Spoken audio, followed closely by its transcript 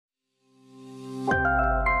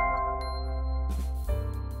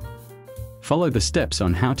Follow the steps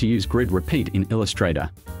on how to use grid repeat in Illustrator.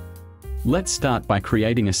 Let's start by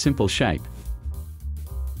creating a simple shape.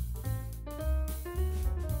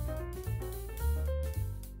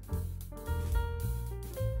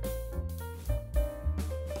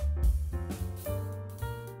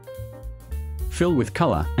 Fill with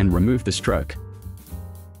color and remove the stroke.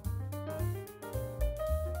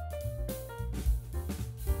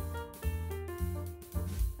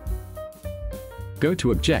 Go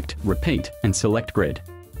to Object, Repeat, and select Grid.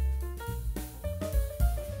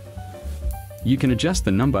 You can adjust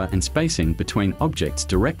the number and spacing between objects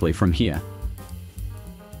directly from here.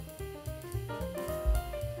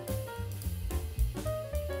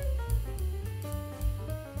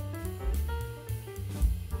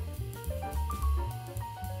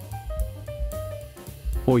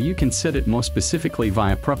 Or you can set it more specifically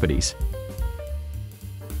via Properties.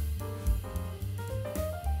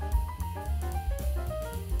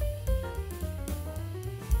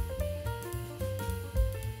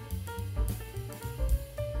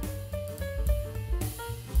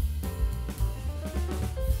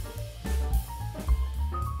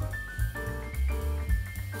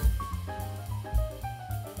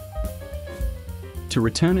 To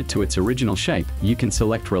return it to its original shape, you can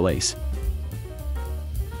select Release.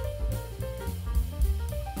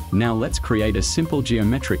 Now let's create a simple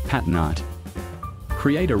geometric pattern art.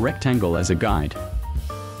 Create a rectangle as a guide.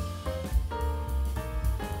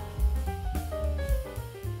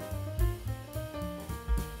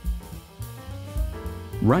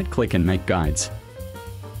 Right-click and make guides.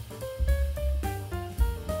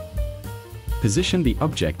 Position the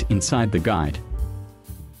object inside the guide.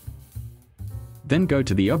 Then go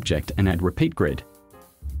to the object and add Repeat Grid.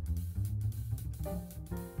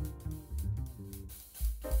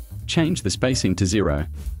 Change the spacing to 0.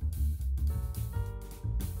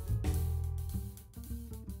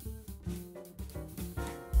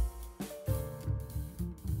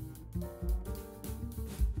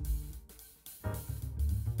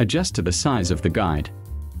 Adjust to the size of the guide.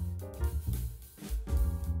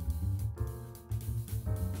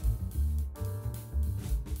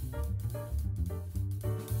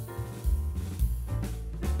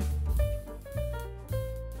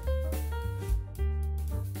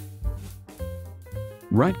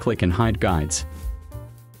 Right-click and hide guides.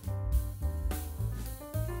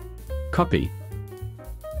 Copy.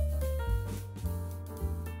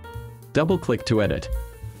 Double-click to edit.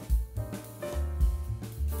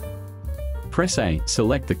 Press A,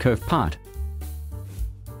 select the curved part.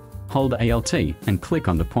 Hold Alt and click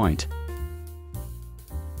on the point.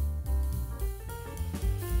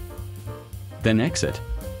 Then exit.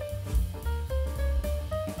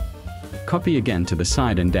 Copy again to the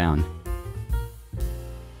side and down.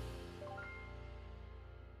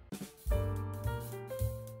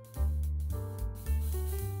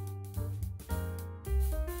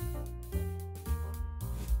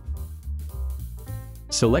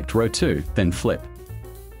 Select row 2, then flip.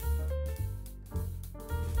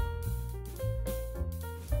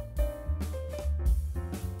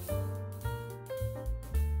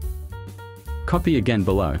 Copy again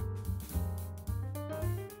below.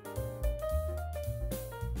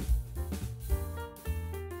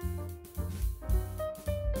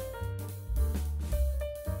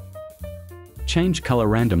 Change color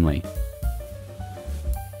randomly.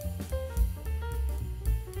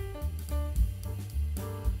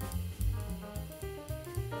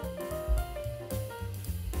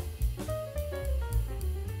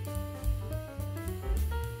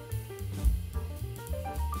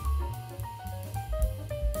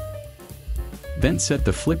 Then set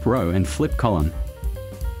the flip row and flip column.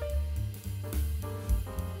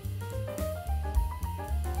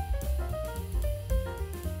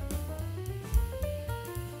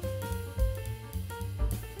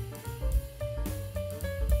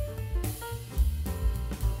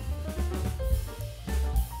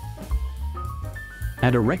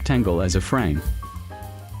 Add a rectangle as a frame.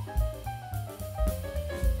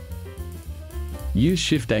 Use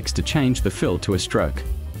Shift-X to change the fill to a stroke.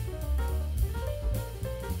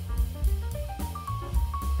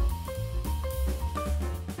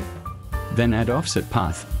 Then add offset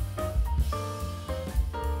path.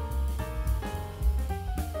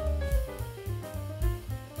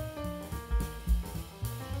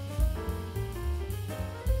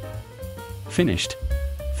 Finished.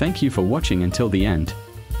 Thank you for watching until the end.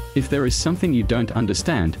 If there is something you don't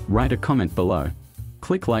understand, write a comment below.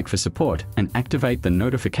 Click like for support and activate the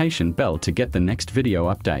notification bell to get the next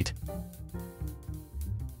video update.